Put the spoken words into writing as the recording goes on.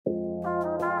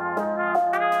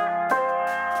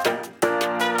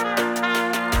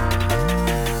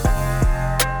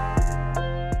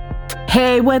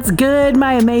Hey, what's good,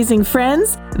 my amazing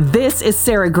friends? This is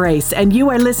Sarah Grace, and you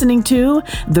are listening to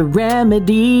The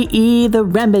Remedy, The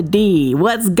Remedy.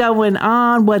 What's going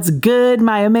on? What's good,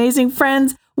 my amazing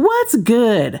friends? What's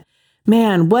good?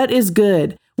 Man, what is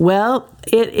good? Well,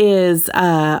 it is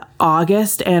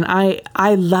August, and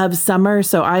I love summer,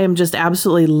 so I am just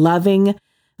absolutely loving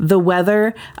the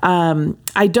weather.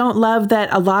 I don't love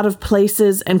that a lot of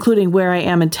places, including where I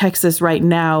am in Texas right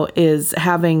now, is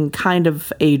having kind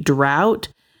of a drought.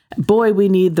 Boy, we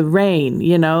need the rain,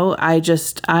 you know. I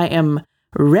am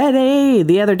ready.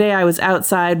 The other day I was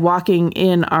outside walking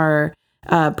in our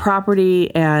property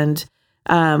and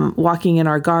walking in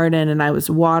our garden, and I was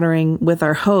watering with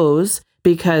our hose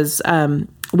because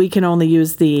we can only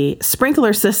use the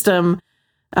sprinkler system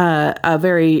a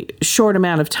very short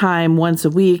amount of time once a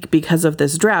week because of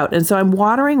this drought. And so I'm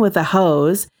watering with a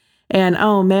hose, and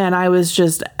oh man, I was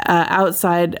just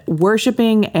outside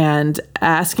worshiping and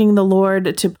asking the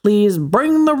Lord to please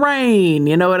bring the rain.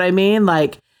 You know what I mean?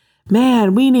 Like,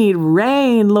 man, we need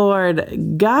rain,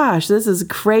 Lord. Gosh, this is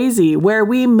crazy. Where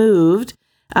we moved,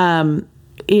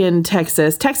 in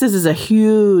Texas. Texas is a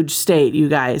huge state, you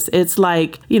guys. It's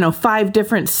like, 5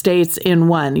 different states in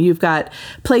one. You've got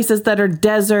places that are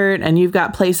desert, and you've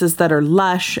got places that are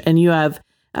lush, and you have,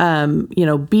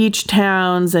 beach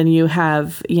towns, and you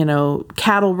have,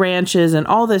 cattle ranches and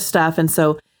all this stuff. And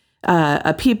so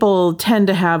people tend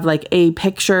to have like a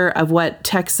picture of what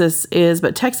Texas is,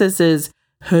 but Texas is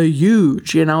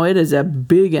huge, it is a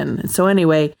big one. So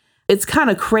anyway, it's kind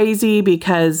of crazy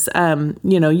because,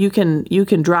 you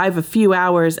can drive a few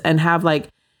hours and have like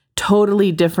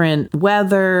totally different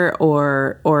weather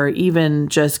or even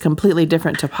just completely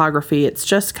different topography. It's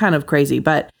just kind of crazy.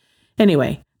 But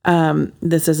anyway,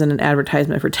 this isn't an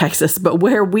advertisement for Texas, but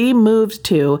where we moved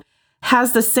to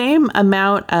has the same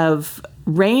amount of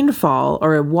rainfall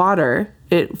or water.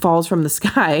 It falls from the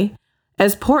sky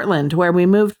as Portland, where we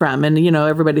moved from. And,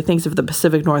 everybody thinks of the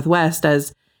Pacific Northwest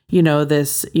as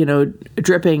this,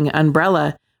 dripping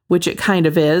umbrella, which it kind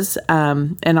of is.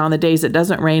 And on the days it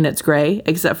doesn't rain, it's gray,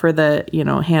 except for the,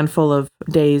 handful of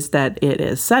days that it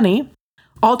is sunny.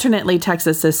 Alternately,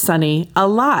 Texas is sunny a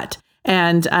lot.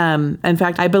 And in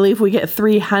fact, I believe we get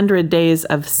 300 days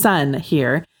of sun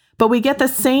here, but we get the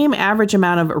same average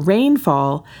amount of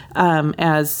rainfall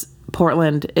as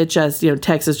Portland. It just,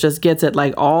 Texas just gets it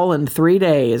like all in 3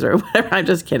 days or whatever. I'm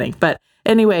just kidding. But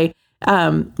anyway,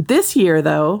 this year,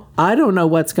 though, I don't know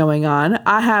what's going on.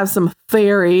 I have some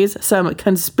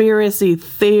conspiracy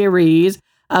theories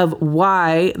of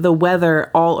why the weather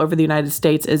all over the United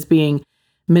States is being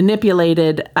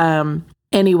manipulated. Why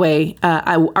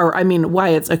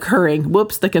it's occurring.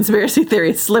 Whoops, the conspiracy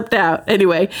theory slipped out.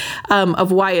 Anyway,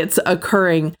 of why it's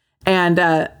occurring.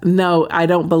 And no, I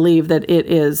don't believe that it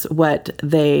is what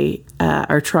they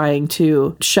are trying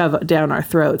to shove down our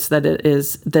throats, that it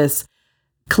is this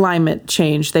climate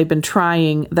change. They've been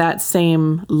trying that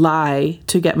same lie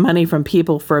to get money from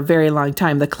people for a very long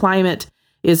time. The climate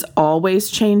is always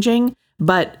changing,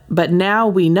 but now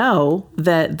we know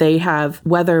that they have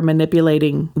weather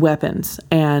manipulating weapons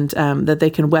and that they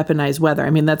can weaponize weather.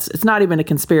 I mean, it's not even a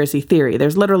conspiracy theory.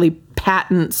 There's literally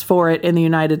patents for it in the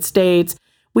United States.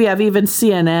 We have even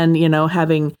CNN,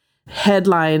 having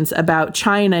headlines about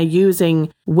China using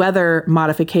weather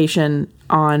modification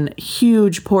on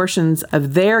huge portions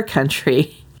of their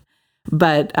country.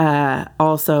 But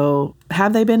also,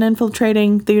 have they been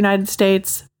infiltrating the United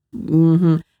States?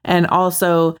 Mm-hmm. And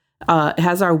also,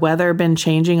 has our weather been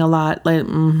changing a lot?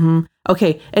 Mm-hmm.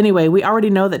 Okay, anyway, we already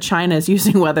know that China is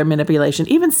using weather manipulation.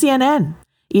 Even CNN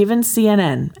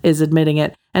is admitting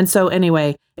it. And so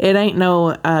anyway, it ain't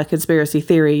no conspiracy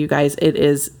theory, you guys. It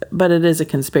is a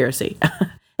conspiracy.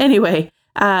 Anyway,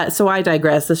 so I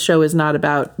digress. This show is not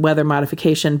about weather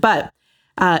modification, but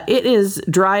it is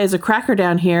dry as a cracker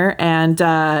down here. And,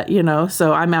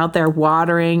 so I'm out there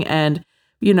watering and,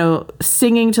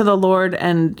 singing to the Lord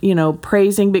and,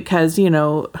 praising because,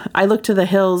 I look to the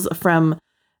hills from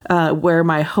where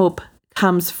my hope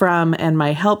comes from and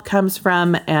my help comes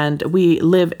from. And we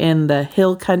live in the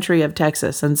hill country of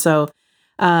Texas. And so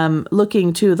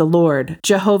looking to the Lord,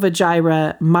 Jehovah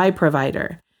Jireh, my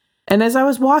provider. And as I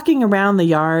was walking around the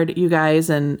yard, you guys,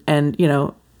 and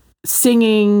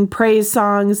singing praise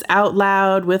songs out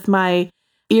loud with my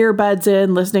earbuds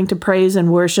in, listening to praise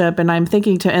and worship, and I'm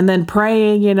thinking and then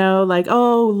praying, like,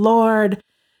 oh Lord,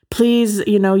 please,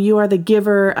 you are the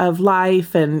giver of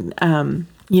life, and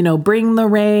bring the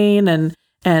rain, and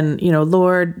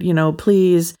Lord,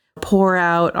 please pour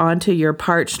out onto your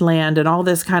parched land and all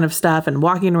this kind of stuff, and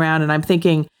walking around, and I'm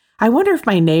thinking, I wonder if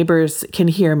my neighbors can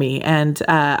hear me. And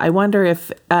I wonder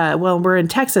if, we're in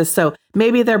Texas, so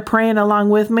maybe they're praying along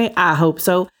with me. I hope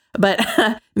so. But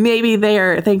maybe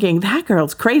they're thinking, that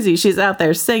girl's crazy. She's out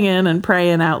there singing and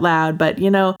praying out loud. But,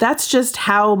 that's just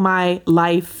how my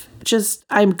life,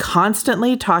 I'm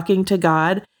constantly talking to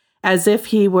God as if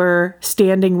he were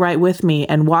standing right with me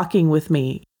and walking with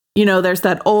me. There's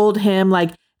that old hymn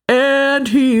like, and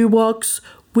he walks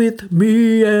with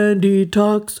me and he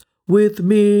talks with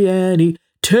me and he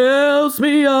tells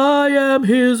me I am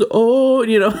his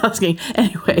own, asking.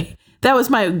 Anyway, that was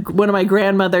one of my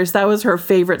grandmothers. That was her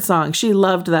favorite song. She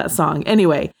loved that song.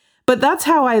 Anyway, but that's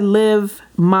how I live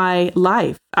my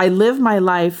life. I live my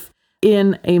life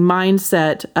in a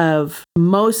mindset of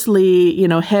mostly,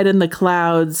 head in the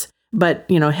clouds, but,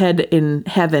 head in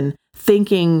heaven,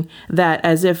 thinking that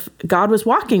as if God was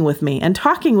walking with me and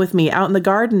talking with me out in the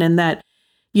garden, and that,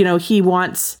 he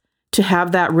wants to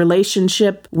have that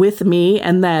relationship with me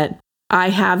and that I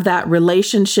have that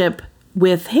relationship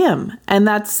with him. And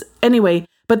that's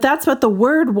what the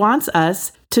word wants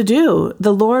us to do.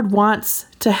 The Lord wants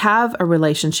to have a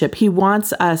relationship. He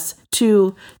wants us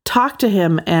to talk to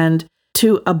him and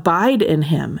to abide in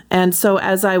him. And so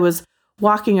as I was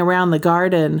walking around the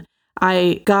garden,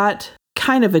 I got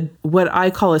kind of what I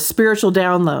call a spiritual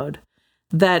download,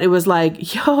 that it was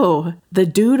like, yo, the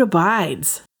dude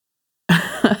abides.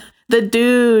 The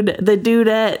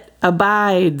dudette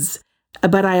abides.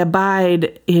 But I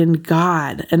abide in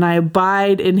God and I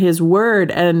abide in his word.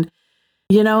 And,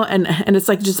 and it's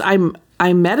like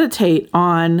I meditate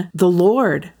on the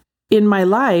Lord in my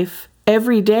life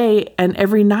every day and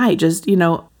every night. Just,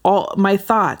 all my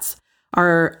thoughts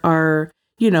are,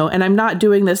 and I'm not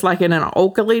doing this like in an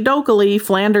okily-dokily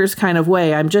Flanders kind of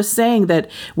way. I'm just saying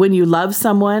that when you love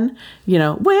someone, when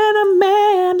a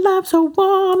man loves a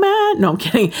woman, no, I'm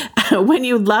kidding. When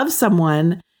you love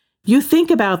someone, you think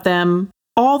about them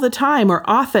all the time or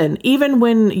often, even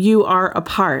when you are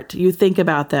apart, you think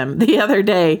about them. The other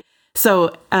day,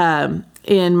 so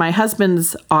in my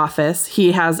husband's office,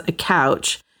 he has a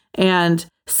couch, and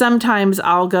sometimes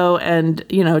I'll go and,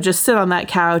 just sit on that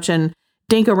couch and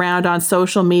dink around on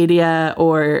social media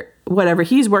or whatever.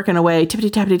 He's working away,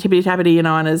 tippity-tappity,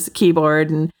 on his keyboard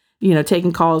and,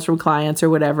 taking calls from clients or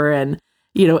whatever. And,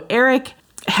 Eric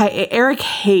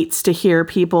hates to hear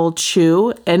people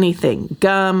chew anything,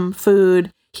 gum, food.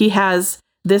 He has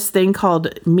this thing called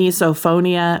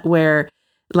misophonia, where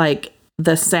like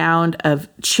the sound of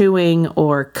chewing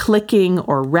or clicking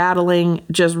or rattling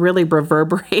just really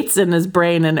reverberates in his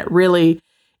brain, and it really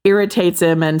irritates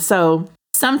him. And so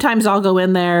sometimes I'll go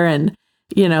in there and,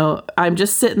 I'm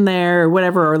just sitting there or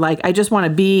whatever, or like I just want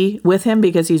to be with him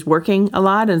because he's working a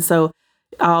lot. And so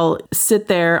I'll sit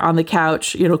there on the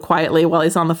couch, quietly while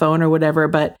he's on the phone or whatever.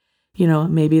 But,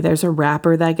 maybe there's a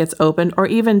wrapper that gets opened, or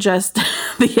even just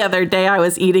the other day I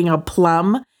was eating a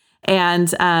plum,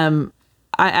 and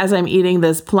as I'm eating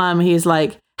this plum, he's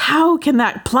like, how can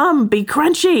that plum be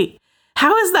crunchy?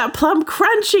 How is that plum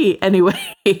crunchy?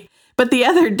 Anyway, but the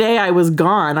other day I was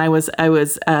gone. I was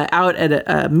out at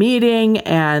a meeting,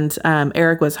 and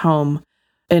Eric was home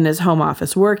in his home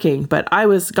office working, but I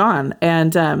was gone.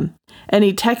 And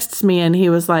he texts me and he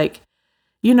was like,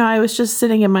 I was just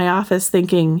sitting in my office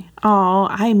thinking, oh,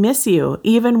 I miss you.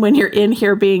 Even when you're in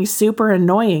here being super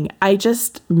annoying, I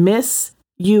just miss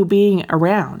you being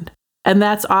around. And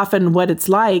that's often what it's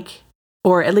like,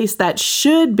 or at least that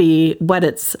should be what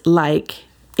it's like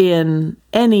in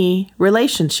any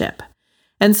relationship.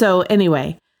 And so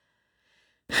anyway,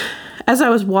 as I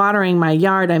was watering my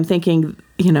yard, I'm thinking,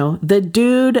 the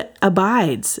dude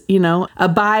abides.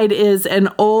 Abide is an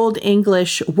old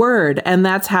English word, and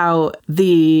that's how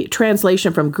the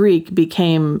translation from Greek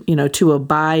became, to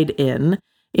abide in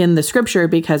the scripture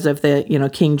because of the,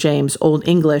 King James Old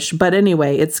English. But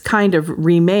anyway, it's kind of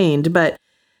remained. But,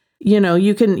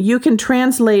 you can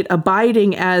translate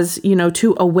abiding as,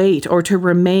 to await or to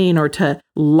remain or to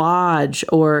lodge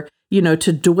or,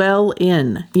 to dwell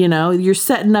in. You're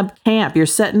setting up camp, you're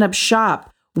setting up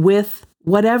shop with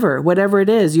whatever it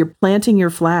is. You're planting your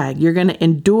flag. You're going to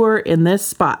endure in this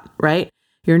spot, right?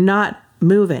 You're not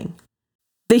moving.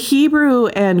 The Hebrew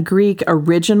and Greek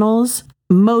originals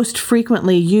most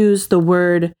frequently use the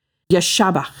word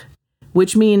yashabach,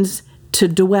 which means to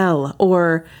dwell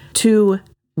or to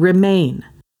remain.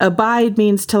 Abide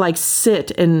means to like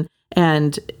sit and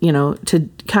to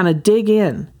kind of dig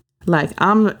in. Like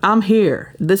I'm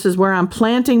here. This is where I'm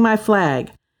planting my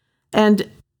flag. And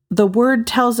the word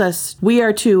tells us we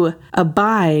are to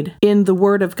abide in the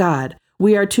word of God.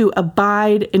 We are to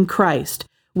abide in Christ.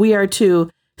 We are to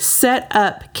set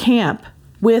up camp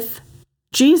with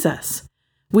Jesus.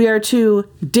 We are to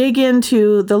dig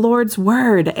into the Lord's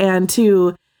word and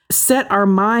to set our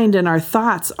mind and our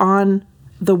thoughts on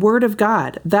the word of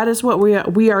God. That is what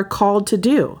we are called to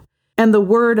do. And the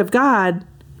word of God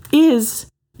is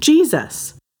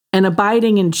Jesus. And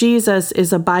abiding in Jesus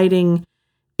is abiding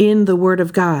in the word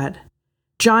of God.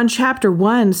 John chapter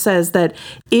 1 says that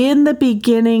in the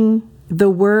beginning, the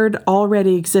word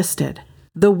already existed.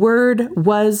 The word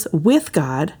was with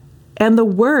God, and the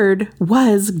word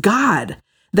was God.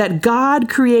 That God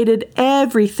created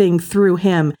everything through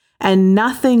him, and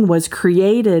nothing was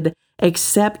created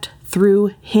except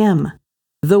through him.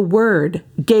 The word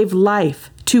gave life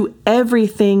to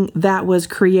everything that was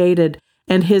created,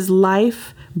 and his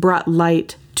life brought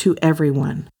light to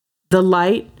everyone. The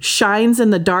light shines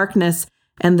in the darkness,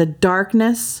 and the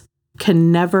darkness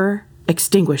can never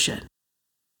extinguish it.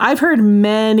 I've heard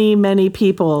many, many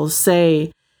people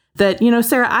say that,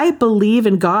 Sarah, I believe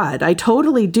in God. I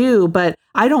totally do, but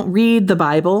I don't read the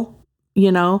Bible.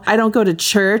 I don't go to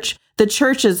church. The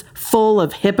church is full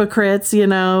of hypocrites,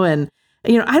 and,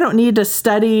 I don't need to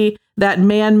study that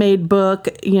man-made book,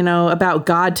 about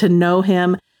God to know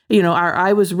him.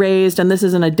 I was raised, and this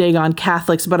isn't a dig on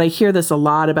Catholics, but I hear this a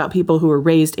lot about people who were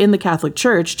raised in the Catholic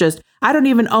Church. Just, I don't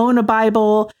even own a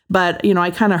Bible, but, I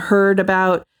kind of heard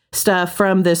about stuff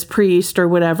from this priest or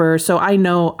whatever. So I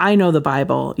know the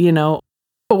Bible,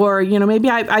 or, maybe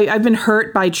I've been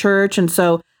hurt by church. And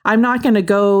so I'm not going to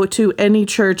go to any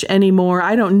church anymore.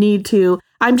 I don't need to.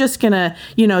 I'm just going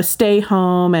to, stay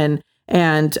home and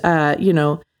I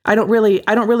don't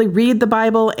really read the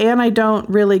Bible, and I don't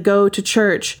really go to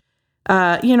church.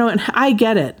 And I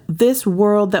get it. This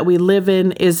world that we live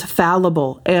in is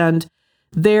fallible, and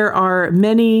there are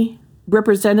many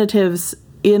representatives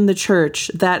in the church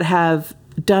that have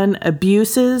done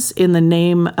abuses in the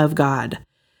name of God.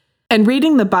 And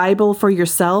reading the Bible for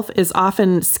yourself is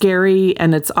often scary,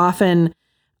 and it's often,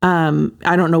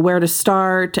 I don't know where to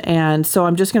start. And so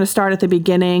I'm just going to start at the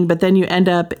beginning, but then you end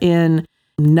up in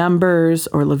Numbers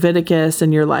or Leviticus,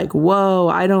 and you're like, whoa,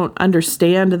 I don't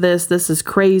understand this. This is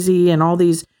crazy. And all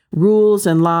these rules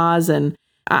and laws, and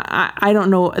I don't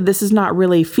know, this is not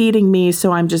really feeding me.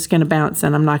 So I'm just going to bounce,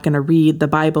 and I'm not going to read the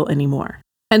Bible anymore.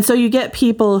 And so you get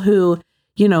people who,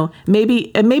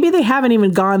 maybe they haven't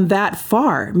even gone that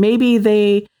far. Maybe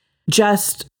they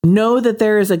just know that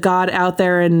there is a God out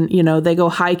there, and, they go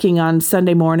hiking on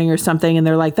Sunday morning or something, and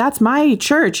they're like, that's my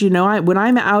church. When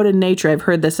I'm out in nature, I've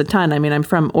heard this a ton. I mean, I'm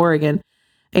from Oregon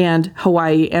and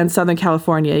Hawaii and Southern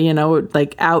California,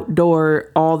 like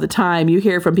outdoor all the time. You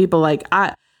hear from people like,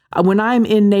 when I'm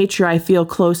in nature, I feel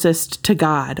closest to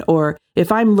God. Or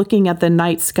if I'm looking at the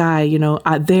night sky,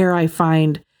 there I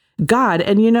find God.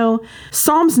 And,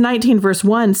 Psalms 19 verse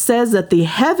 1 says that the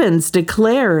heavens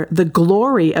declare the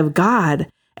glory of God,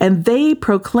 and they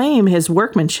proclaim his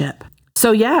workmanship.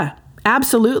 So yeah,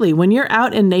 absolutely. When you're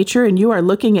out in nature and you are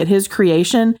looking at his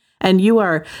creation, and you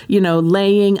are,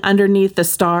 laying underneath the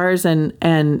stars and,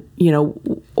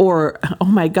 or, oh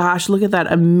my gosh, look at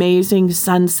that amazing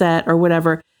sunset or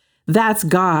whatever. That's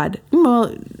God.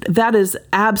 Well, that is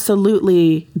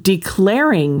absolutely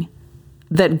declaring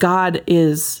that God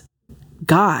is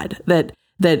God, that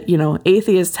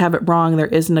atheists have it wrong. There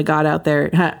isn't a God out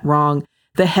there. Wrong.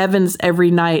 The heavens every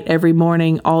night, every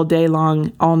morning, all day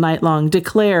long, all night long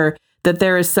declare that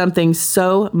there is something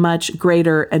so much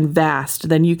greater and vast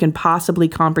than you can possibly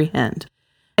comprehend.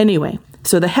 Anyway,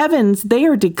 so the heavens, they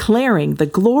are declaring the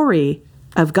glory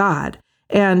of God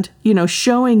and,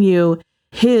 showing you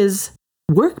his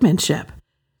workmanship.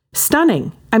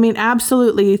 Stunning. I mean,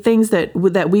 absolutely things that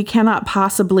we cannot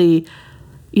possibly,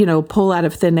 pull out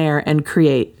of thin air and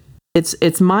create.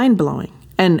 It's mind-blowing.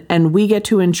 And we get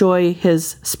to enjoy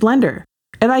his splendor.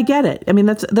 And I get it. I mean,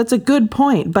 that's a good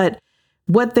point, but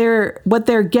what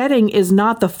they're getting is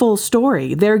not the full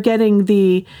story. They're getting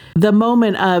the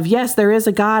moment of, yes, there is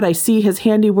a God. I see his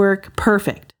handiwork.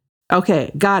 Perfect.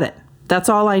 Okay, got it. That's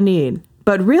all I need.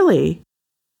 But really,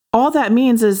 all that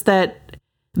means is that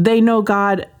they know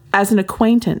God as an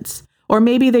acquaintance, or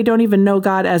maybe they don't even know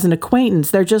God as an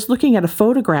acquaintance. They're just looking at a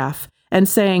photograph and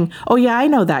saying, oh yeah, I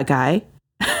know that guy.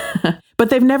 But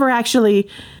they've never actually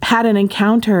had an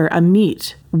encounter, a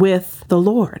meet with the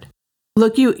Lord.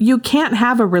 Look, you can't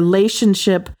have a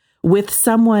relationship with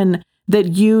someone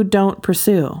that you don't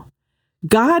pursue.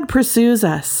 God pursues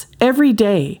us every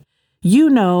day.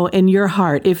 In your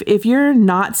heart, if you're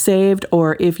not saved,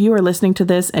 or if you are listening to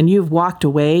this and you've walked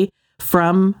away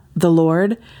from the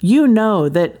Lord,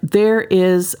 that there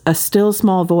is a still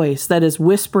small voice that is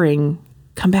whispering,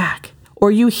 come back.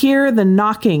 Or you hear the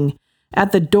knocking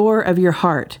at the door of your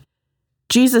heart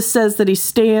Jesus says that he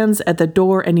stands at the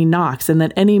door and he knocks, and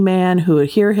that any man who would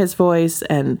hear his voice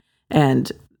and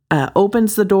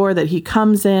opens the door, that he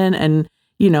comes in and,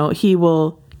 he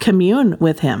will commune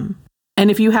with him.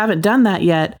 And if you haven't done that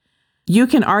yet, you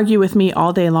can argue with me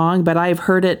all day long, but I've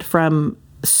heard it from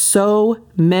so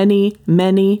many,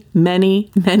 many,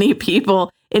 many, many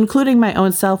people, including my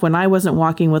own self when I wasn't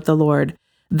walking with the Lord,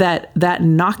 that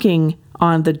knocking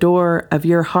on the door of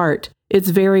your heart, it's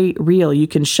very real. You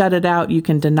can shut it out, you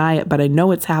can deny it, but I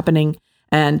know it's happening.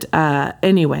 And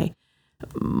anyway,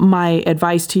 my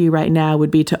advice to you right now would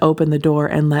be to open the door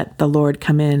and let the Lord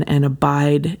come in and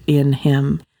abide in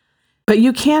him. But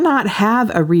you cannot have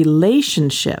a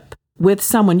relationship with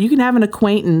someone. You can have an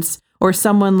acquaintance or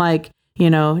someone like,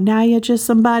 now you're just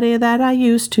somebody that I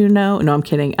used to know. No, I'm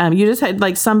kidding. You just had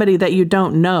like somebody that you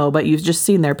don't know, but you've just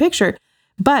seen their picture.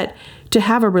 But to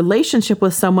have a relationship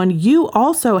with someone, you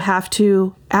also have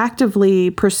to actively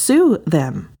pursue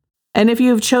them. And if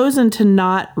you've chosen to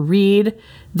not read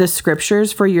the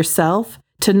scriptures for yourself,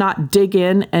 to not dig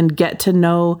in and get to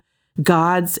know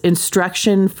God's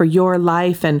instruction for your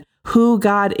life and who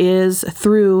God is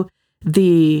through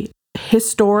the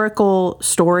historical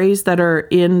stories that are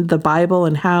in the Bible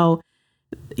and how,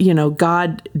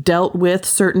 God dealt with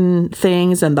certain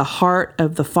things and the heart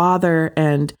of the Father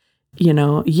and,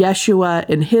 Yeshua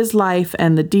in his life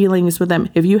and the dealings with them.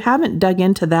 If you haven't dug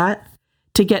into that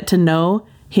to get to know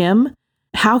him,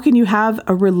 how can you have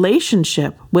a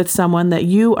relationship with someone that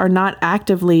you are not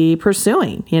actively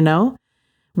pursuing,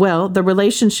 Well, the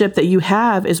relationship that you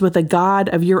have is with a God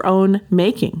of your own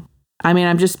making. I mean,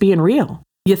 I'm just being real.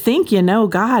 You think you know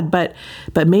God, but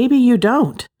maybe you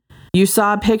don't. You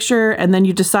saw a picture and then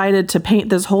you decided to paint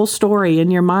this whole story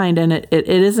in your mind, and it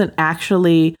isn't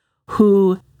actually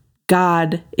who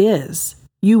God is.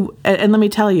 And let me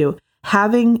tell you,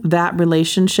 having that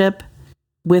relationship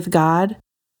with God,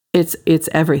 it's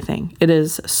everything. It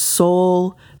is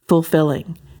soul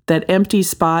fulfilling. That empty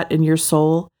spot in your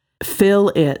soul, fill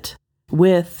it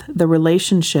with the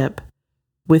relationship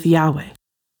with Yahweh.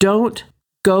 Don't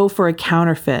go for a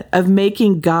counterfeit of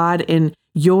making God in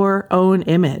your own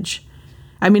image.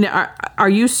 I mean, are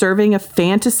you serving a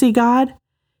fantasy God?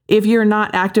 If you're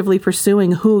not actively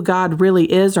pursuing who God really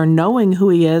is or knowing who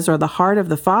he is or the heart of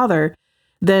the Father,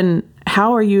 then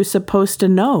how are you supposed to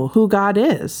know who God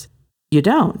is? You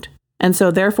don't. And so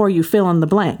therefore you fill in the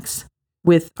blanks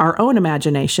with our own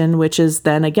imagination, which is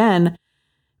then again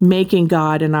making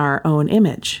God in our own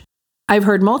image. I've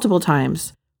heard multiple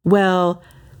times, well,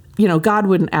 God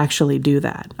wouldn't actually do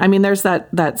that. I mean, there's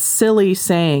that silly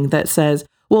saying that says,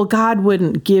 well, God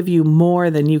wouldn't give you more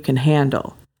than you can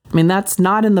handle. I mean, that's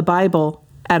not in the Bible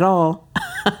at all.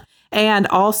 And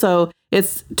also,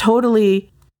 it's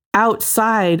totally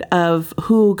outside of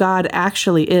who God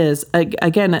actually is.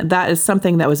 Again, that is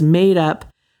something that was made up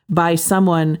by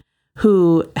someone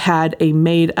who had a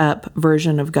made up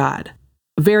version of God.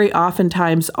 Very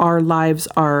oftentimes, our lives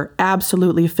are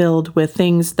absolutely filled with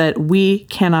things that we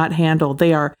cannot handle.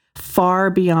 They are far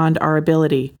beyond our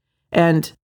ability.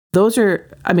 And those are,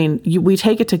 we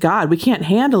take it to God. We can't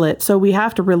handle it, so we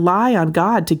have to rely on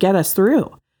God to get us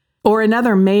through. Or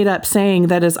another made-up saying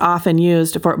that is often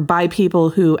used by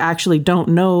people who actually don't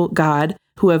know God,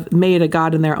 who have made a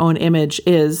God in their own image,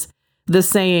 is the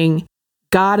saying,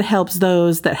 God helps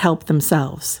those that help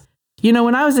themselves.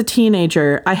 When I was a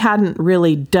teenager, I hadn't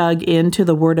really dug into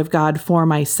the Word of God for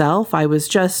myself. I was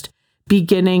just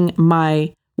beginning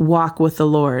my walk with the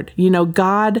Lord.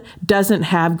 God doesn't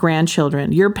have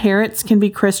grandchildren. Your parents can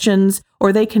be Christians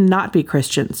or they cannot be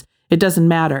Christians. It doesn't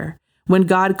matter. When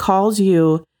God calls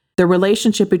you, the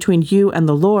relationship between you and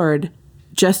the Lord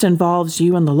just involves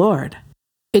you and the Lord.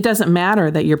 It doesn't matter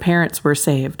that your parents were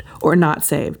saved or not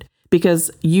saved,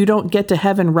 because you don't get to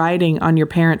heaven riding on your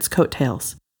parents'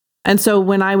 coattails. And so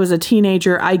when I was a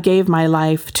teenager, I gave my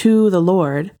life to the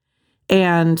Lord,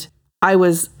 and I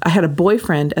had a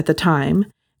boyfriend at the time,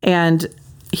 and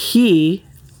he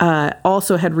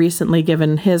also had recently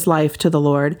given his life to the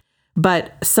Lord,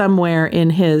 but somewhere in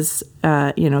his,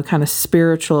 kind of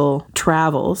spiritual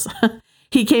travels,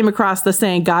 he came across the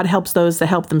saying, God helps those that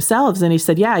help themselves. And he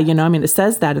said, yeah, it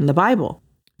says that in the Bible.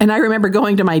 And I remember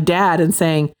going to my dad and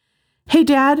saying, hey,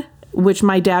 Dad, which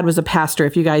my dad was a pastor,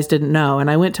 if you guys didn't know.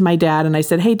 And I went to my dad and I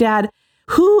said, hey, Dad,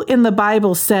 who in the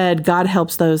Bible said God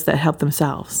helps those that help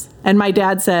themselves? And my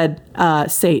dad said,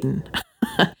 Satan.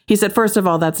 He said, first of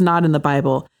all, that's not in the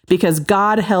Bible, because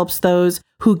God helps those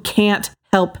who can't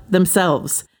help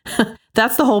themselves.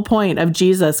 That's the whole point of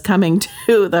Jesus coming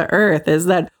to the earth, is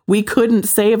that we couldn't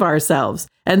save ourselves.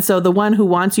 And so the one who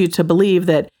wants you to believe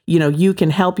that, you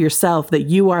can help yourself, that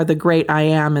you are the great I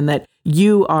am, and that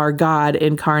you are God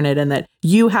incarnate and that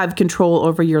you have control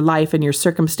over your life and your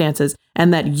circumstances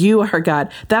and that you are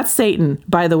God. That's Satan,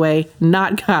 by the way,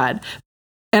 not God.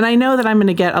 And I know that I'm going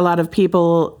to get a lot of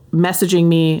people messaging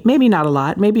me, maybe not a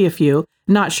lot, maybe a few,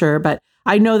 not sure, but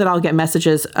I know that I'll get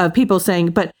messages of people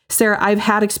saying, but Sarah, I've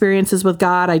had experiences with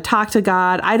God. I talk to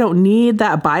God. I don't need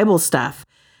that Bible stuff.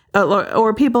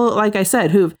 Or people, like I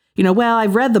said, who've, well,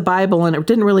 I've read the Bible and it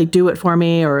didn't really do it for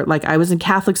me. Or like I was in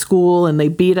Catholic school and they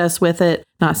beat us with it.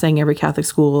 Not saying every Catholic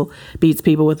school beats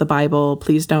people with the Bible.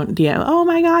 Please don't, oh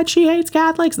my God, she hates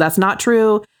Catholics. That's not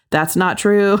true. That's not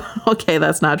true. Okay,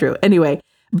 that's not true. Anyway,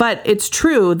 but it's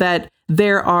true that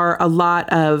there are a lot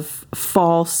of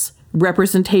false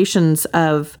representations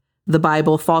of the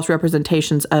Bible, false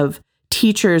representations of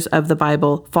teachers of the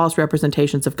Bible, false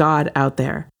representations of God out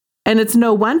there. And it's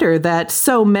no wonder that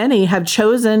so many have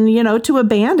chosen, to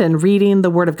abandon reading the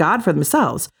Word of God for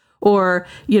themselves or,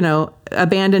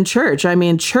 abandon church. I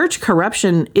mean, church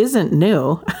corruption isn't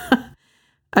new.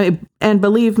 And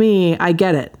believe me, I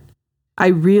get it. I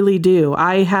really do.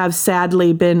 I have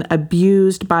sadly been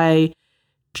abused by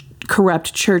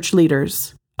corrupt church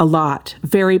leaders a lot,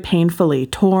 very painfully,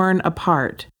 torn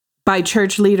apart by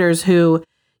church leaders who,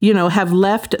 have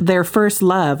left their first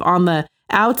love on the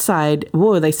outside.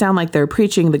 Whoa, they sound like they're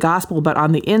preaching the gospel, but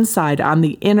on the inside, on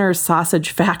the inner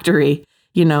sausage factory,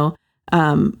 the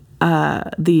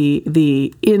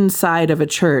inside of a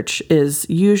church is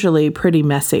usually pretty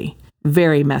messy,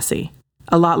 very messy,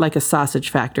 a lot like a sausage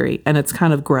factory, and it's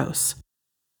kind of gross.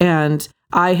 And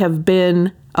I have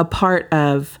been a part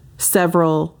of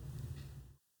several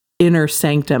inner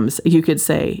sanctums, you could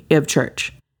say, of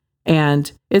church.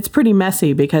 And it's pretty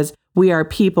messy because we are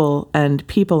people and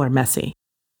people are messy.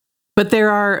 But there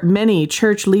are many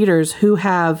church leaders who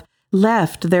have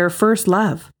left their first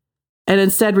love and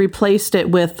instead replaced it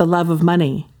with the love of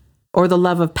money or the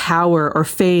love of power or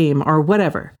fame or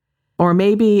whatever. Or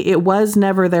maybe it was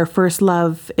never their first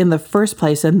love in the first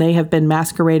place and they have been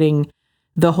masquerading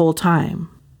the whole time.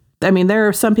 I mean, there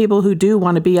are some people who do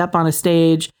want to be up on a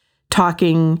stage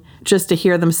talking just to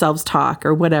hear themselves talk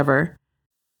or whatever.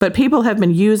 But people have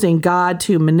been using God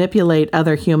to manipulate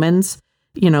other humans,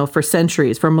 for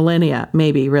centuries, for millennia,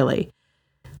 maybe really.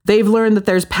 They've learned that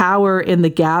there's power in the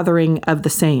gathering of the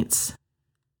saints.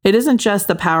 It isn't just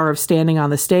the power of standing on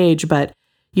the stage, but,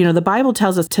 the Bible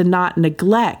tells us to not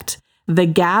neglect the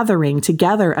gathering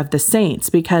together of the saints,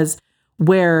 because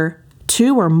where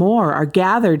two or more are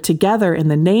gathered together in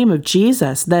the name of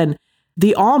Jesus, then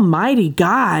the Almighty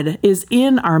God is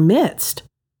in our midst.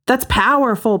 That's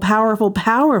powerful, powerful,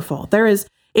 powerful. There is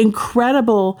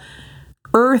incredible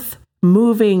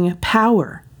earth-moving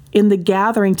power in the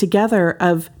gathering together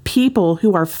of people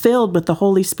who are filled with the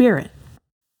Holy Spirit.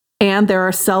 And there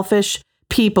are selfish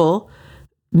people,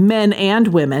 men and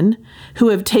women, who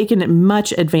have taken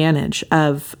much advantage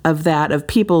of that, of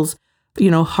people's,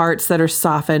 hearts that are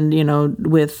softened,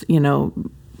 with,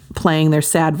 playing their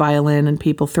sad violin and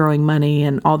people throwing money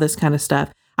and all this kind of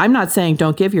stuff. I'm not saying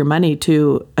don't give your money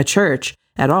to a church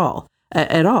at all.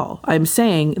 I'm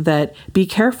saying that be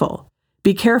careful.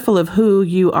 Be careful of who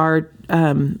you are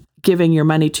giving your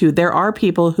money to. There are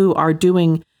people who are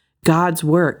doing God's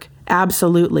work,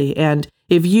 absolutely. And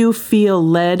if you feel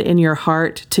led in your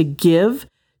heart to give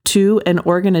to an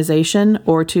organization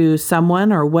or to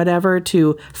someone or whatever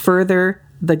to further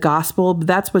the gospel,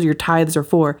 that's what your tithes are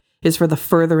for, is for the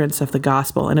furtherance of the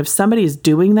gospel. And if somebody is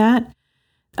doing that,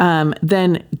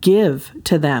 then give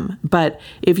to them. But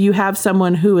if you have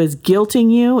someone who is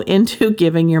guilting you into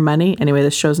giving your money, anyway,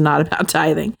 this show's not about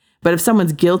tithing, but if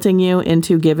someone's guilting you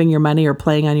into giving your money or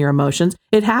playing on your emotions,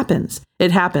 it happens.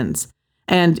 It happens.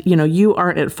 And, you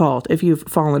aren't at fault if you've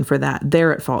fallen for that.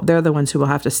 They're at fault. They're the ones who will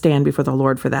have to stand before the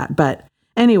Lord for that. But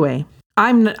anyway,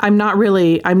 I'm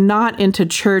not into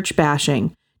church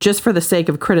bashing just for the sake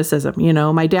of criticism.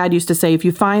 My dad used to say, if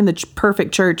you find the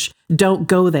perfect church, don't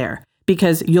go there,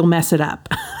 because you'll mess it up.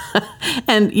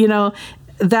 And,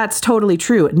 that's totally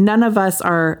true. None of us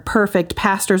are perfect.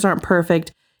 Pastors aren't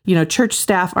perfect. Church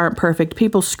staff aren't perfect.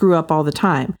 People screw up all the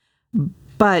time.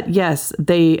 But yes,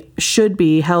 they should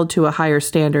be held to a higher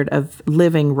standard of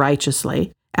living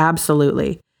righteously.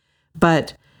 Absolutely.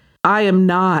 But I am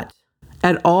not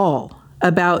at all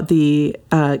about the,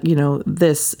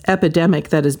 this epidemic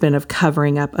that has been of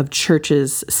covering up of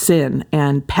churches' sin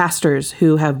and pastors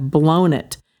who have blown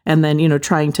it and then,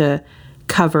 trying to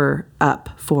cover up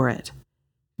for it.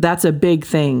 That's a big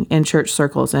thing in church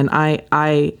circles. And I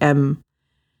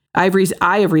have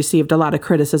received a lot of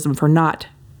criticism for not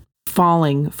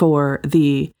falling for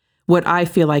what I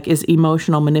feel like is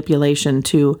emotional manipulation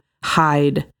to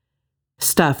hide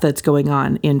stuff that's going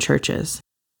on in churches.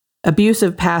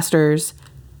 Abusive pastors,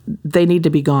 they need to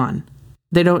be gone.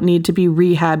 They don't need to be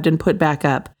rehabbed and put back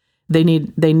up. They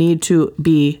need to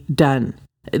be done.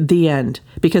 The end.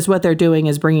 Because what they're doing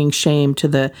is bringing shame to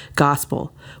the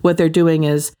gospel. What they're doing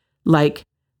is like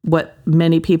what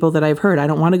many people that I've heard, I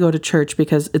don't want to go to church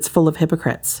because it's full of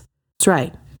hypocrites. That's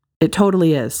right. It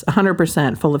totally is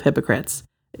 100% full of hypocrites.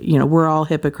 We're all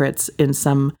hypocrites in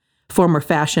some form or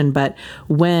fashion, but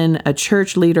when a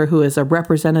church leader who is a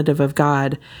representative of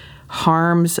God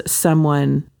harms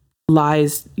someone,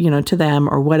 lies, to them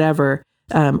or whatever,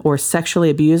 or sexually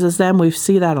abuses them, we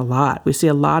see that a lot. We see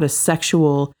a lot of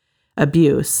sexual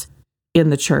abuse in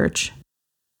the church.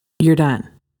 You're done.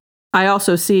 I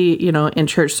also see, in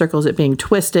church circles it being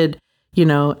twisted,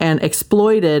 and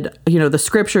exploited, the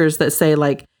scriptures that say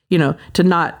like, to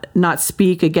not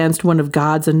speak against one of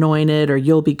God's anointed or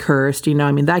you'll be cursed.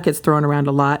 That gets thrown around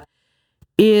a lot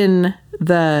in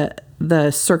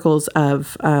the circles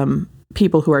of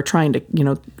people who are trying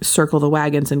to, circle the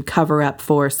wagons and cover up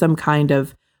for some kind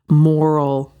of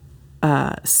moral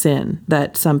sin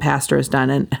that some pastor has done.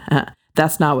 And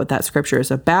that's not what that scripture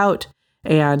is about.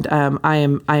 And I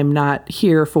am not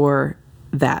here for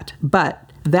that.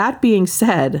 But that being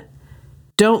said,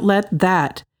 don't let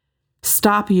that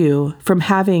stop you from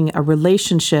having a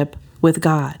relationship with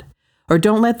God. Or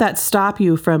don't let that stop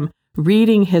you from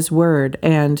reading his word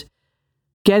and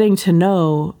getting to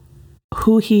know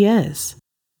who he is.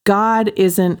 God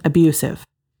isn't abusive.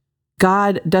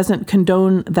 God doesn't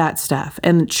condone that stuff.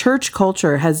 And church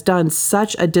culture has done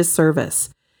such a disservice.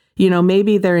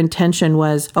 Maybe their intention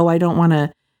was, I don't want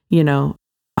to,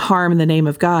 harm the name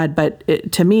of God.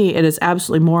 But to me, it is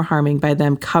absolutely more harming by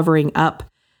them covering up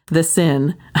the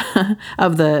sin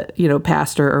of the,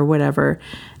 pastor or whatever.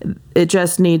 It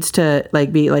just needs to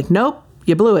be like, nope,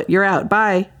 you blew it. You're out.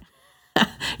 Bye.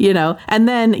 And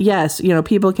then, yes,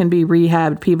 people can be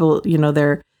rehabbed. People,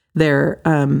 their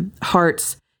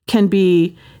hearts can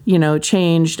be,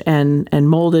 changed and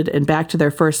molded and back to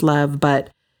their first love. But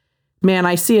man,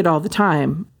 I see it all the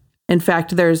time. In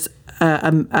fact, there's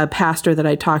a pastor that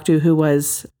I talked to who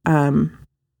was, and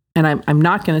I'm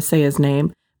not going to say his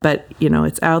name, but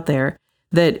it's out there,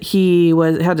 that he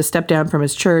had to step down from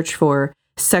his church for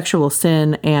sexual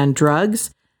sin and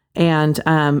drugs. And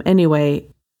anyway,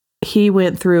 he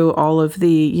went through all of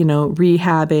the,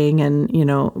 rehabbing and,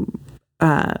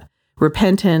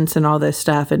 repentance and all this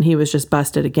stuff. And he was just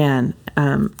busted again,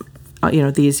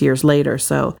 these years later.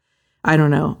 So I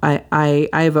don't know. I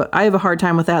have a hard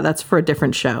time with that. That's for a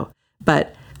different show.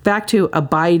 But back to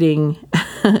abiding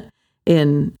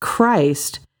in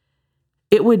Christ,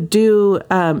 it would do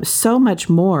so much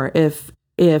more if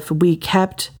we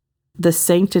kept the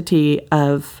sanctity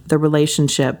of the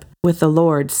relationship with the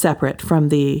Lord separate from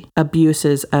the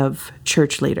abuses of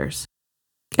church leaders.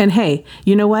 And hey,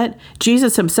 you know what?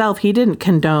 Jesus himself, he didn't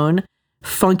condone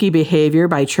funky behavior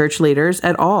by church leaders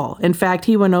at all. In fact,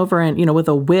 he went over and, with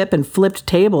a whip and flipped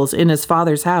tables in his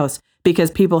Father's house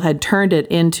because people had turned it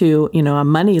into, a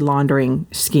money laundering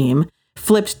scheme,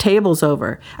 flipped tables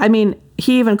over.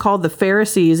 He even called the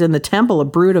Pharisees in the temple a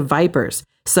brood of vipers.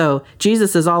 So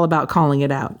Jesus is all about calling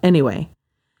it out. Anyway,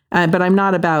 but I'm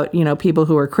not about, people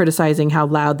who are criticizing how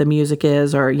loud the music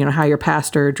is or, how your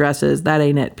pastor dresses. That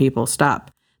ain't it, people. Stop.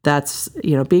 That's,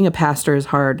 being a pastor is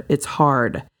hard. It's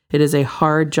hard. It is a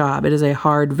hard job. It is a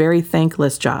hard, very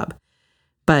thankless job.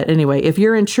 But anyway, if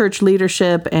you're in church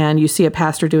leadership and you see a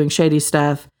pastor doing shady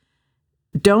stuff,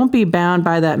 don't be bound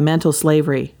by that mental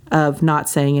slavery of not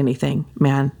saying anything,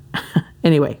 man.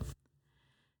 Anyway,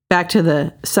 back to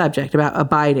the subject about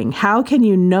abiding. How can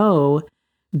you know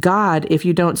God if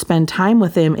you don't spend time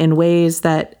with him in ways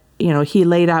that, he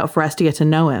laid out for us to get to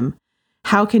know him?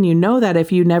 How can you know that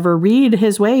if you never read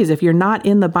his ways, if you're not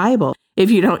in the Bible, if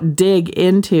you don't dig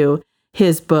into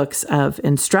his books of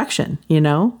instruction,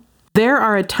 There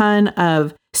are a ton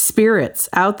of spirits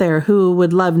out there who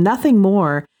would love nothing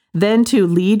more than to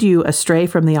lead you astray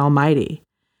from the Almighty.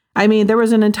 There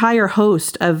was an entire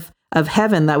host of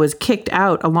heaven that was kicked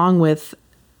out along with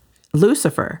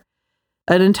Lucifer.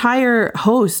 An entire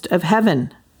host of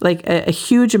heaven, like a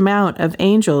huge amount of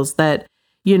angels that,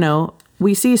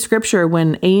 we see scripture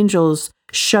when angels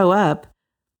show up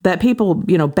that people,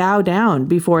 bow down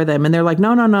before them and they're like,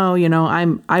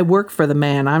 no, I work for the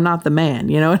man. I'm not the man.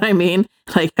 You know what I mean?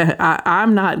 Like,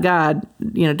 I'm not God,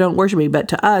 don't worship me. But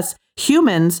to us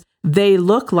humans, they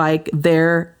look like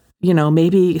they're,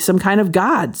 maybe some kind of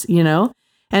gods,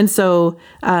 And so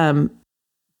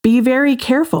be very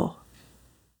careful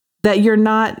that you're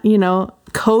not,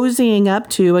 cozying up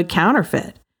to a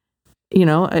counterfeit,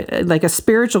 like a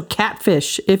spiritual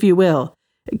catfish, if you will.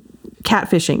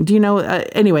 catfishing. Do you know,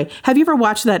 anyway, have you ever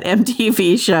watched that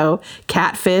MTV show,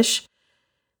 Catfish?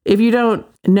 If you don't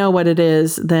know what it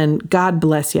is, then God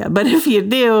bless you. But if you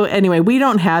do, anyway, we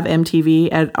don't have MTV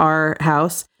at our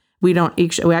house. We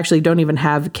actually don't even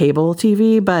have cable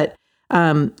TV, but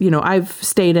I've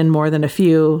stayed in more than a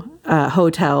few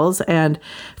hotels, and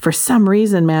for some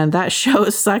reason, man, that show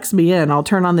sucks me in. I'll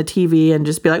turn on the TV and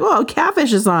just be like, "Oh,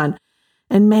 Catfish is on."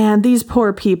 And man, these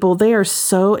poor people, they are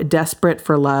so desperate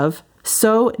for love,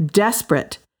 so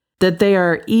desperate that they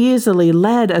are easily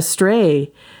led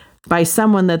astray by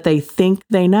someone that they think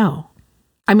they know.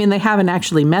 I mean, they haven't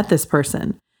actually met this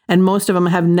person, and most of them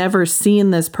have never seen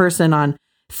this person on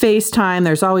FaceTime.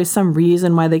 There's always some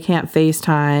reason why they can't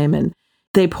FaceTime, and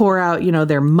they pour out,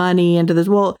 their money into this.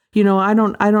 Well, I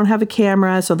don't have a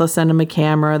camera, so they'll send them a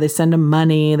camera. They send them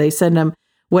money. They send them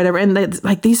whatever. And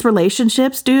like these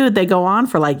relationships, dude, they go on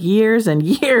for like years and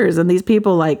years. And these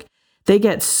people, like, they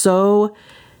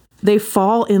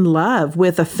fall in love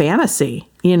with a fantasy,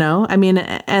 I mean,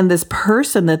 and this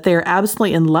person that they're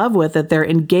absolutely in love with, that they're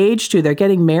engaged to, they're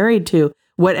getting married to,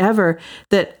 whatever,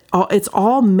 that it's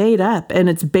all made up, and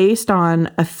it's based on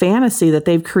a fantasy that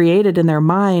they've created in their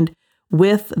mind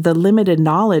with the limited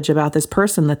knowledge about this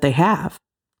person that they have.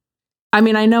 I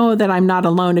mean, I know that I'm not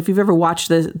alone. If you've ever watched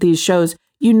these shows,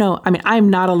 I'm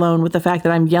not alone with the fact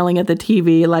that I'm yelling at the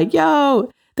TV like,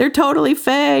 yo, they're totally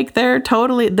fake. They're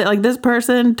totally, like, this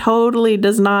person totally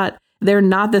they're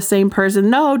not the same person.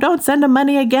 No, don't send them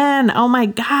money again. Oh my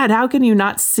God, how can you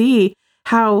not see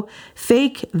how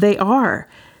fake they are?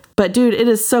 But dude, it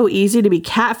is so easy to be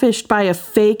catfished by a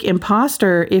fake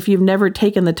imposter if you've never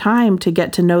taken the time to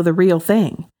get to know the real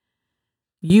thing.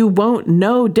 You won't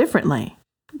know differently,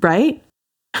 right?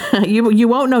 You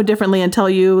won't know differently until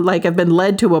you have been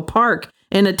led to a park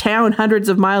in a town hundreds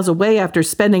of miles away after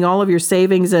spending all of your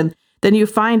savings, and then you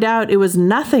find out it was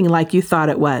nothing like you thought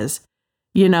it was.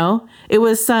 It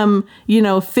was some,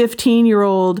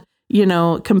 15-year-old,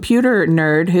 computer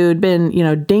nerd who'd been,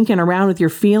 dinking around with your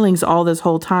feelings all this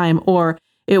whole time. Or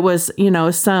it was,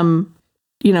 some,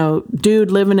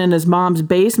 dude living in his mom's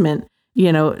basement.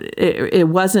 It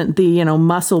wasn't the,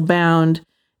 muscle-bound,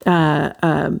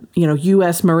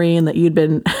 U.S. Marine that you'd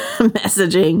been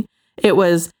messaging. It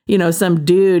was, some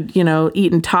dude,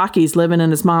 eating Takis, living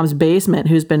in his mom's basement,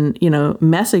 who's been,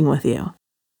 messing with you.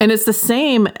 And it's the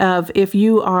same of if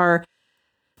you are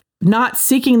not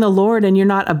seeking the Lord and you're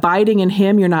not abiding in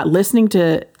him, you're not listening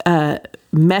to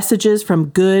messages from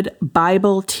good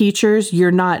Bible teachers,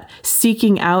 you're not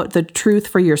seeking out the truth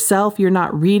for yourself, you're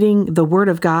not reading the Word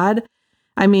of God.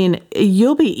 I mean,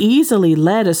 you'll be easily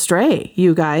led astray,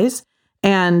 you guys.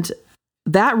 And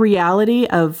that reality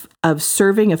of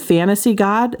serving a fantasy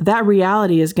God, that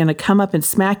reality is going to come up and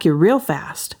smack you real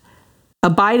fast.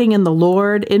 Abiding in the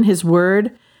Lord, in his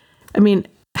Word. I mean,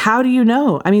 how do you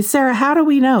know? I mean, Sarah, how do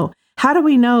we know? How do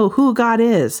we know who God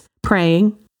is?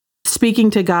 Praying,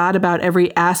 speaking to God about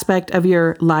every aspect of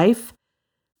your life,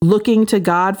 looking to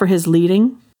God for his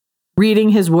leading, reading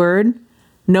his word,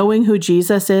 knowing who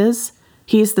Jesus is.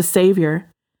 He's the Savior.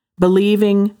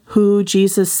 Believing who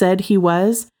Jesus said he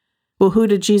was. Well, who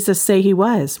did Jesus say he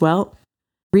was? Well,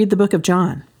 read the book of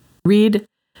John. Read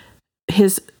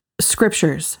his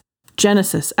scriptures.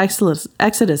 Genesis,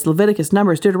 Exodus, Leviticus,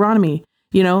 Numbers, Deuteronomy,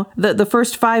 the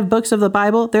first 5 books of the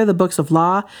Bible, they're the books of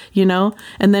law, and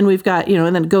then we've got,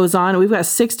 and then it goes on. We've got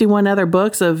 61 other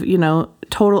books of,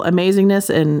 total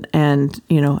amazingness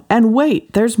and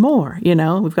wait, there's more,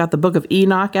 we've got the book of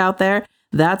Enoch out there.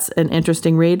 That's an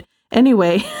interesting read.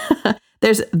 Anyway,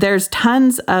 there's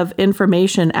tons of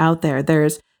information out there.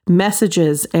 There's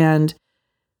messages, and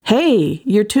hey,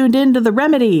 you're tuned into the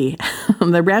remedy.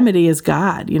 The remedy is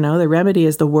God, the remedy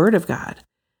is the Word of God.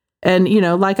 And,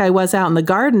 like I was out in the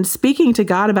garden, speaking to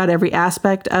God about every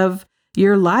aspect of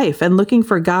your life and looking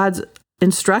for God's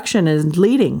instruction and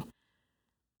leading.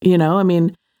 I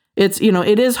mean, it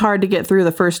is hard to get through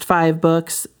the first 5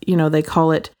 books. They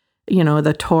call it,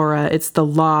 the Torah. It's the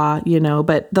law,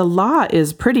 but the law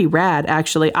is pretty rad,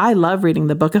 actually. I love reading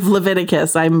the book of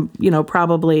Leviticus. I'm,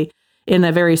 probably in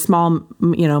a very small,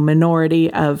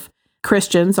 minority of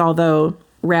Christians, although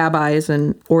rabbis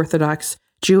and Orthodox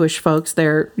Jewish folks,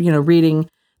 they're, reading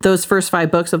those first 5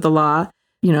 books of the law,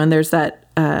 and there's that,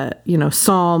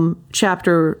 Psalm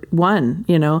chapter 1,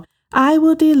 I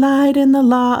will delight in the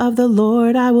law of the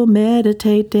Lord. I will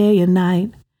meditate day and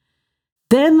night.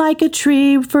 Then like a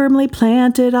tree firmly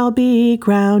planted, I'll be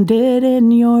grounded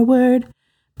in your word.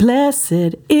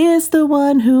 Blessed is the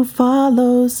one who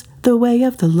follows the way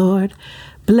of the Lord.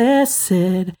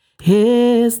 Blessed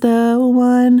is the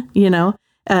one,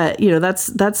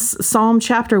 that's Psalm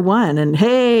chapter 1. And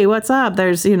hey, what's up?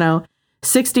 There's,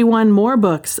 61 more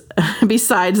books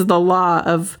besides the law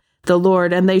of the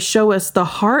Lord, and they show us the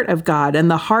heart of God and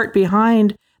the heart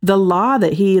behind the law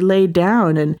that he laid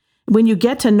down. And when you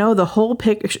get to know the whole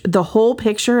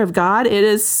picture of God, it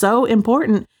is so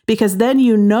important, because then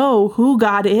you know who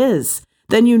God is.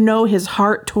 Then you know his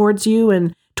heart towards you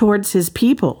and towards his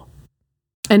people,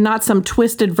 and not some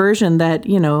twisted version that,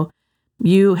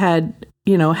 you had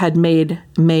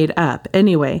made up.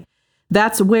 Anyway,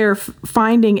 that's where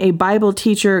finding a Bible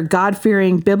teacher,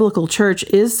 God-fearing biblical church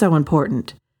is so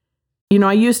important.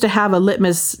 I used to have a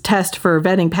litmus test for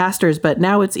vetting pastors, but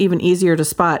now it's even easier to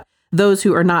spot those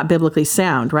who are not biblically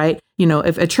sound, right?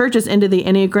 If a church is into the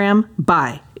Enneagram,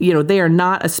 bye. They are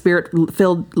not a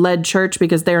spirit-filled led church,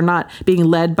 because they are not being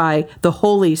led by the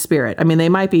Holy Spirit. I mean, they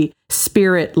might be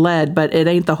spirit-led, but it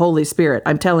ain't the Holy Spirit,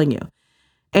 I'm telling you.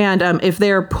 And if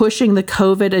they're pushing the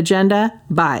COVID agenda,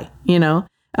 bye.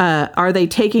 Are they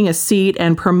taking a seat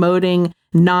and promoting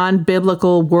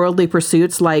non-biblical worldly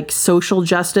pursuits like social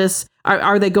justice?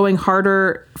 Are they going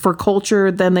harder for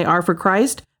culture than they are for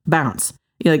Christ? Bounce.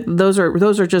 Those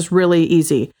are just really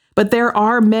easy. But there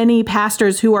are many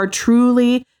pastors who are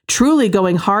truly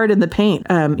going hard in the paint,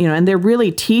 and they're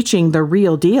really teaching the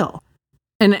real deal.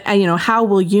 And, how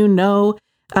will you know,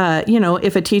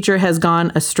 if a teacher has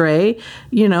gone astray,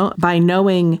 by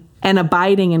knowing and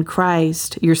abiding in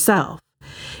Christ yourself.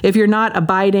 If you're not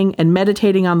abiding and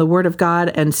meditating on the Word of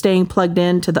God and staying plugged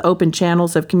into the open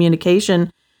channels of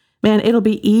communication, man, it'll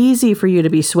be easy for you to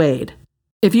be swayed.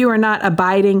 If you are not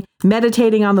abiding,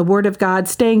 meditating on the Word of God,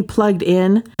 staying plugged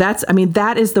in,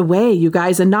 that is the way, you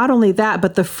guys. And not only that,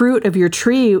 but the fruit of your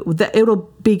tree, it'll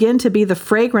begin to be the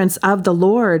fragrance of the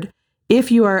Lord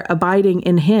if you are abiding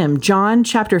in him. John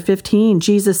chapter 15,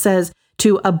 Jesus says,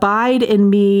 "To abide in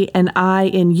me and I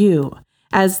in you,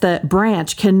 as the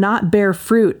branch cannot bear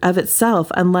fruit of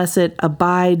itself unless it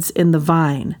abides in the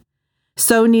vine.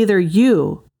 So neither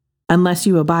you, unless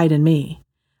you abide in me.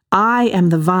 I am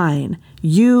the vine,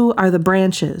 you are the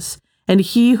branches, and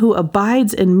he who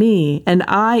abides in me and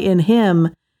I in him,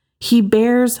 he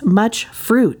bears much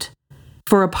fruit.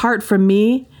 For apart from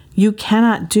me, you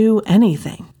cannot do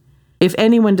anything. If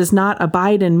anyone does not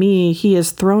abide in me, he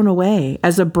is thrown away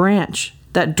as a branch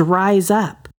that dries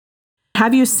up."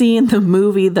 Have you seen the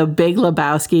movie The Big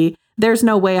Lebowski? There's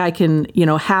no way I can,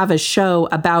 have a show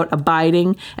about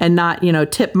abiding and not,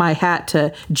 tip my hat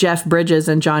to Jeff Bridges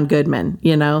and John Goodman,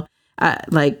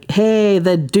 hey,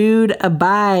 the dude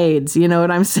abides. You know what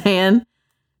I'm saying?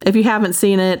 If you haven't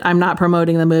seen it, I'm not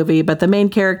promoting the movie, but the main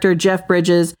character, Jeff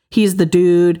Bridges, he's the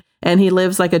dude, and he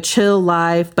lives like a chill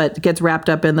life, but gets wrapped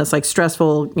up in this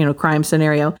stressful, crime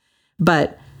scenario.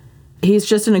 But he's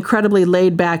just an incredibly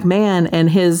laid back man,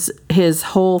 and his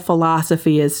whole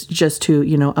philosophy is just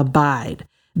to, abide.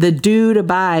 The dude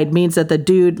abide means that the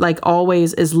dude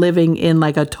always is living in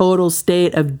a total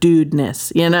state of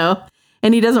dudeness,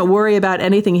 and he doesn't worry about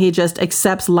anything. He just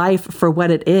accepts life for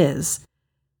what it is.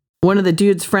 One of the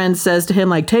dude's friends says to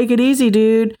him, "Take it easy,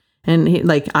 dude." And he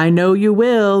 "I know you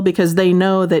will," because they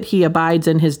know that he abides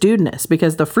in his dudeness,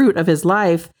 because the fruit of his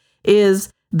life is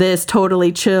this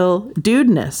totally chill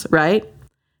dudeness, right?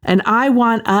 And I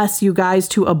want us, you guys,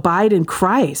 to abide in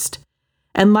Christ.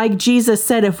 And like Jesus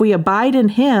said, if we abide in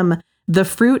him, the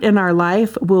fruit in our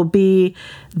life will be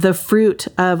the fruit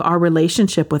of our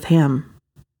relationship with him.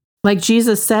 Like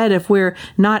Jesus said, if we're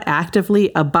not actively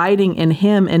abiding in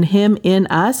him and him in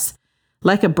us,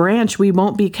 like a branch, we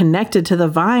won't be connected to the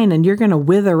vine, and you're going to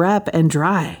wither up and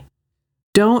dry.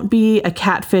 Don't be a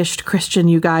catfished Christian,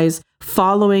 you guys,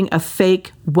 following a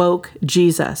fake, woke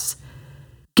Jesus.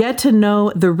 Get to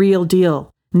know the real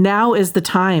deal. Now is the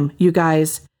time, you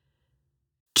guys.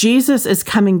 Jesus is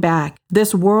coming back.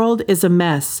 This world is a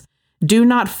mess. Do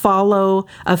not follow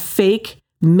a fake,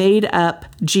 made-up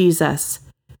Jesus.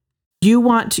 You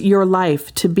want your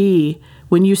life to be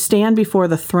when you stand before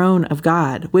the throne of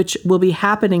God, which will be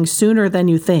happening sooner than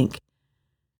you think.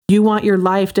 You want your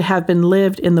life to have been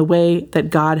lived in the way that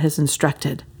God has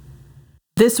instructed.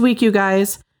 This week, you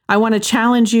guys, I want to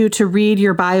challenge you to read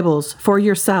your Bibles for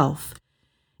yourself.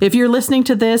 If you're listening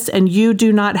to this and you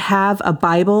do not have a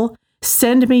Bible,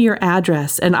 send me your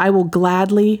address and I will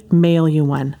gladly mail you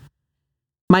one.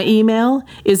 My email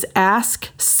is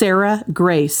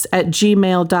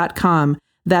asksarahgrace@gmail.com.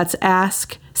 That's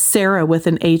ask Sarah with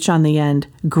an H on the end,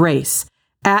 grace,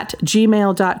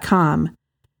 @gmail.com.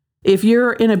 If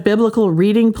you're in a biblical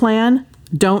reading plan,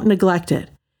 don't neglect it.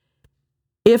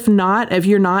 If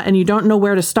you're not, and you don't know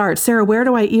where to start, Sarah, where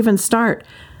do I even start?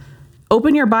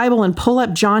 Open your Bible and pull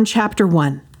up John chapter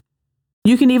 1.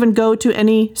 You can even go to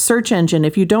any search engine.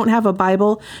 If you don't have a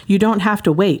Bible, you don't have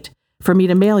to wait. for me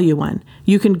to mail you one.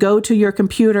 You can go to your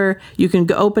computer, you can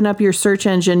go open up your search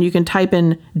engine, you can type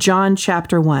in John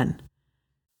chapter 1.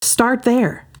 Start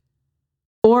there.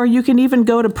 Or you can even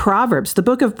go to Proverbs, the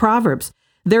book of Proverbs.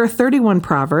 There are 31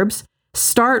 Proverbs.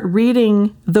 Start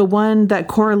reading the one that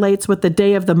correlates with the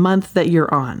day of the month that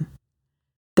you're on.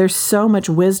 There's so much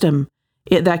wisdom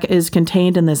that is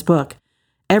contained in this book.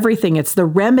 Everything, it's the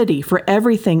remedy for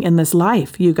everything in this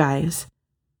life, you guys.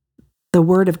 The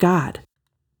Word of God.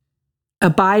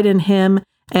 Abide in Him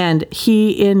and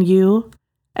He in you,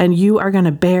 and you are going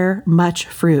to bear much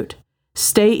fruit.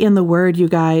 Stay in the Word, you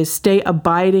guys. Stay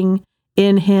abiding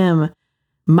in Him.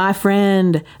 My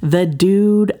friend, the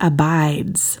dude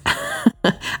abides.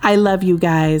 I love you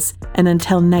guys. And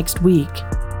until next week,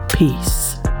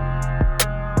 peace.